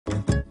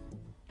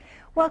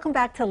Welcome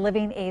back to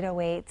Living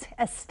 808.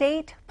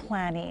 Estate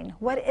planning.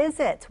 What is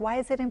it? Why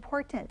is it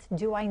important?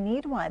 Do I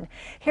need one?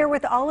 Here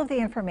with all of the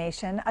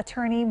information,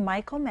 attorney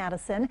Michael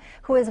Madison,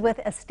 who is with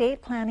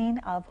Estate Planning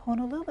of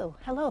Honolulu.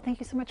 Hello, thank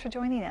you so much for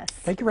joining us.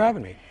 Thank you for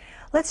having me.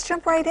 Let's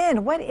jump right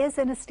in. What is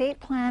an estate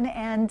plan,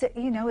 and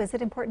is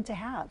it important to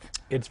have?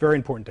 It's very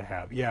important to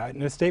have. Yeah,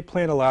 an estate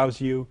plan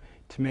allows you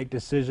to make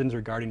decisions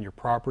regarding your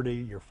property,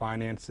 your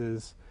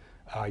finances,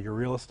 your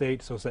real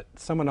estate, so that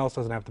someone else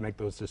doesn't have to make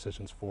those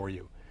decisions for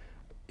you.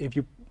 If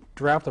you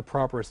draft a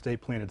proper estate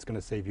plan, it's going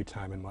to save you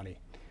time and money.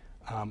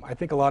 I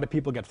think a lot of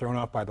people get thrown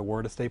off by the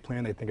word estate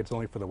plan. They think it's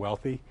only for the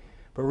wealthy,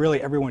 but really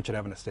everyone should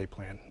have an estate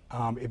plan.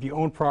 If you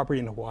own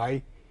property in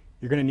Hawaii,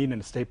 you're going to need an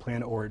estate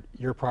plan or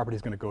your property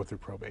is going to go through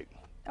probate.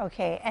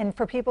 Okay, and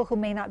for people who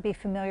may not be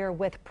familiar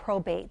with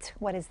probate,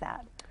 what is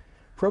that?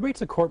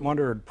 Probate's a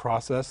court-monitored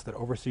process that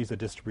oversees the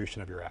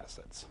distribution of your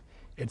assets.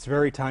 It's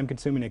very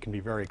time-consuming. It can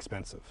be very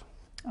expensive.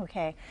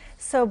 Okay,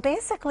 so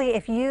basically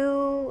if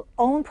you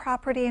own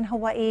property in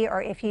Hawaii,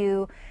 or if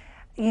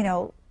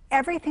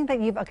everything that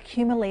you've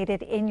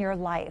accumulated in your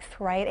life,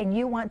 right, and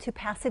you want to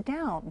pass it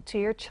down to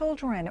your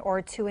children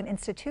or to an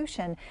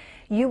institution,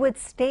 you would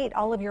state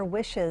all of your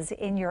wishes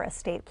in your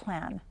estate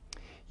plan.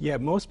 Yeah,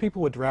 most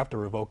people would draft a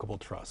revocable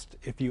trust.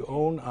 If you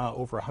own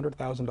over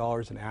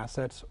 $100,000 in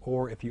assets,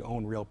 or if you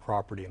own real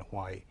property in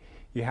Hawaii,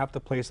 you have to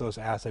place those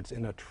assets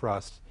in a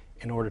trust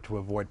in order to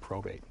avoid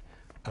probate.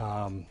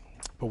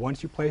 But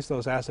once you place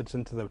those assets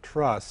into the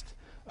trust,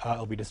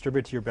 it'll be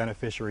distributed to your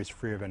beneficiaries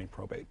free of any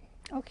probate.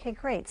 Okay,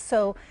 great.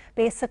 So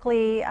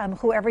basically,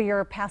 whoever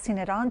you're passing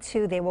it on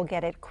to, they will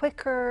get it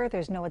quicker.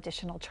 There's no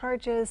additional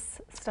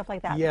charges, stuff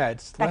like that. Yeah,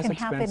 it's that less can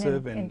happen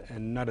expensive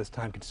and not as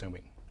time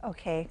consuming.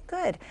 Okay,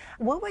 good.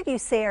 What would you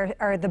say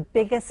are the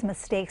biggest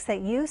mistakes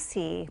that you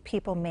see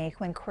people make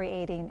when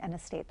creating an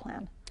estate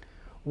plan?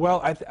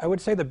 Well, I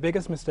would say the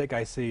biggest mistake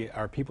I see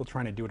are people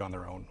trying to do it on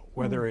their own,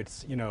 whether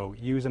it's,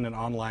 using an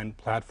online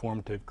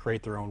platform to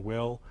create their own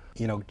will,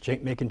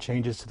 making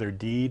changes to their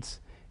deeds.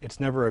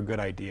 It's never a good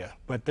idea,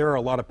 but there are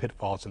a lot of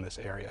pitfalls in this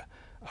area.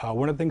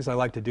 One of the things I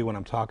like to do when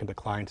I'm talking to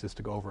clients is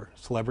to go over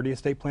celebrity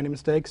estate planning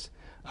mistakes,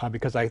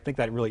 because I think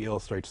that really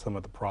illustrates some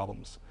of the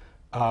problems.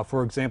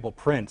 For example,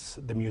 Prince,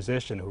 the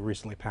musician who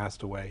recently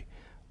passed away,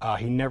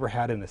 he never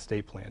had an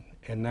estate plan,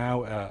 and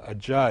now a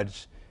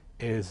judge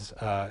is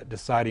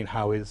deciding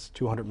how his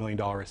 $200 million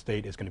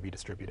estate is going to be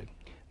distributed.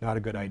 Not a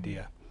good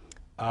idea.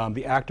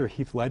 The actor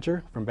Heath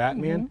Ledger from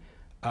Batman,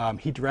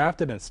 he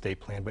drafted an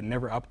estate plan but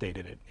never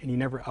updated it, and he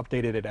never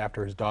updated it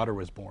after his daughter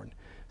was born.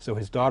 So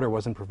his daughter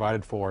wasn't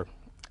provided for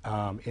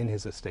in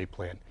his estate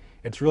plan.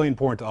 It's really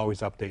important to always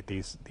update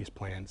these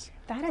plans.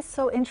 That is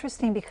so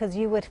interesting, because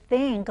you would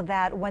think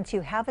that once you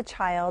have a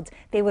child,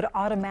 they would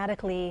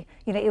automatically,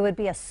 it would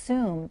be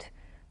assumed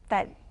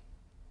that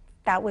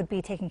that would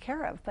be taken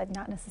care of, but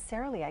not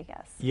necessarily, I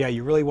guess. Yeah,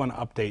 you really want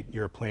to update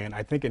your plan.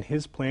 I think in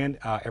his plan,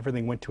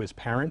 everything went to his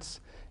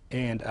parents,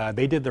 and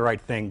they did the right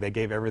thing. They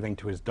gave everything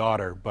to his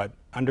daughter, but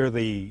under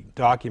the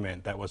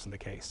document, that wasn't the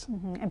case.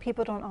 And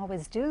people don't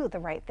always do the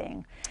right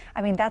thing.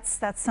 I mean, that's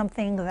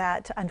something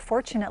that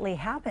unfortunately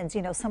happens.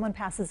 Someone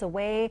passes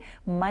away,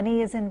 money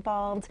is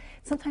involved.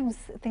 Sometimes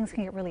things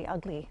can get really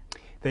ugly.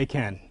 They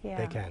can. Yeah.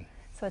 They can.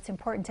 So it's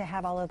important to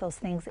have all of those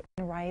things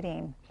in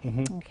writing.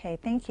 Okay,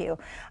 thank you.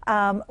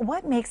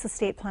 What makes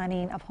estate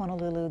planning of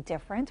Honolulu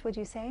different, would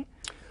you say?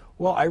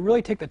 Well, I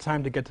really take the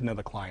time to get to know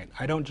the client.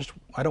 I don't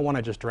want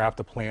to just draft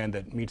a plan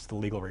that meets the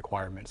legal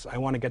requirements. I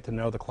want to get to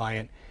know the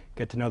client,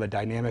 get to know the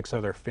dynamics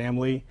of their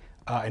family,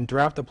 and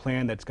draft a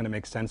plan that's going to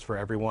make sense for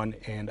everyone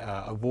and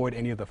avoid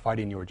any of the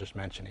fighting you were just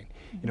mentioning.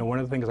 One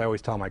of the things I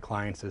always tell my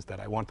clients is that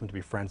I want them to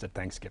be friends at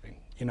Thanksgiving.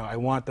 I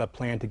want the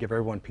plan to give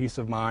everyone peace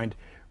of mind,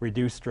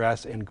 reduce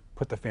stress, and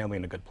put the family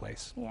in a good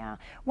place. Yeah.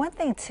 One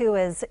thing too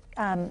is,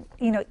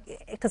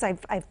 because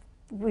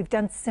we've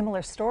done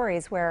similar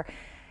stories where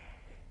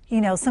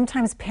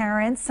sometimes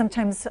parents,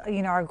 sometimes,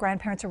 our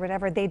grandparents or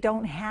whatever, they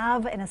don't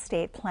have an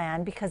estate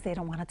plan because they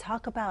don't want to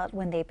talk about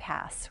when they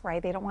pass,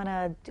 right? They don't want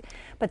to,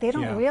 but they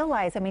don't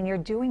realize, I mean, you're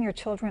doing your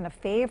children a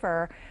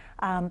favor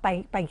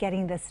by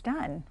getting this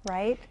done,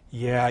 right?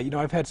 Yeah,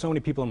 I've had so many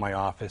people in my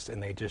office,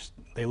 and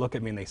they look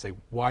at me and they say,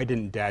 why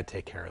didn't Dad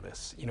take care of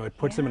this? It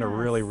puts them in a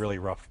really, really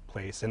rough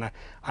place. And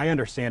I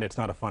understand it's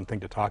not a fun thing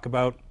to talk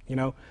about,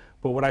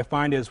 but what I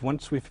find is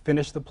once we've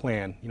finished the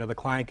plan, the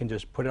client can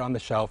just put it on the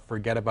shelf,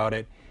 forget about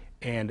it,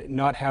 and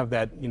not have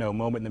that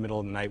moment in the middle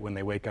of the night when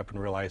they wake up and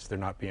realize they're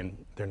not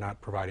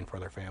providing for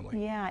their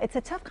family. Yeah, it's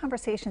a tough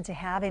conversation to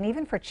have, and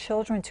even for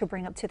children to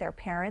bring up to their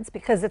parents,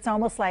 because it's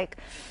almost like,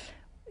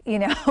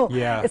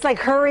 it's like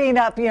hurrying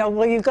up,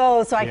 will you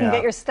go so I can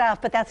get your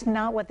stuff, but that's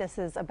not what this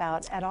is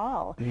about at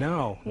all.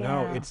 No,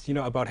 it's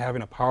about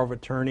having a power of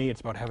attorney.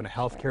 It's about having a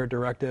health care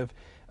directive.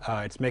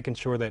 It's making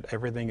sure that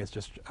everything is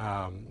just,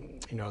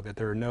 you know, that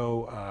there are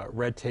no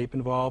red tape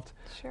involved.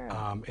 Sure.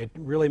 It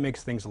really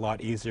makes things a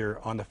lot easier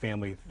on the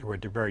family through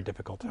a very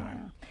difficult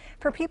time. Yeah.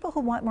 For people who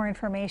want more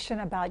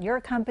information about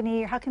your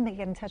company, how can they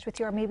get in touch with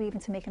you, or maybe even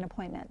to make an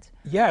appointment?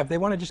 Yeah, if they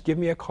want to just give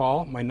me a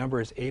call, my number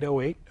is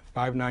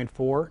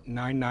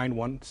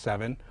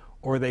 808-594-9917,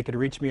 or they could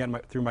reach me on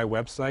through my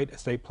website,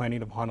 Estate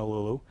Planning of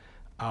Honolulu.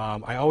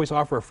 I always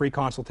offer a free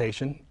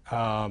consultation,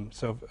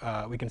 so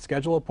we can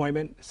schedule an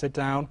appointment, sit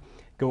down,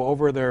 go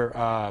over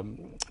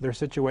their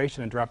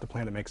situation, and draft a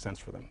plan that makes sense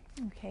for them.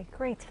 Okay,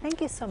 great.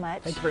 Thank you so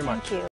much. Thank you very much. Thank you.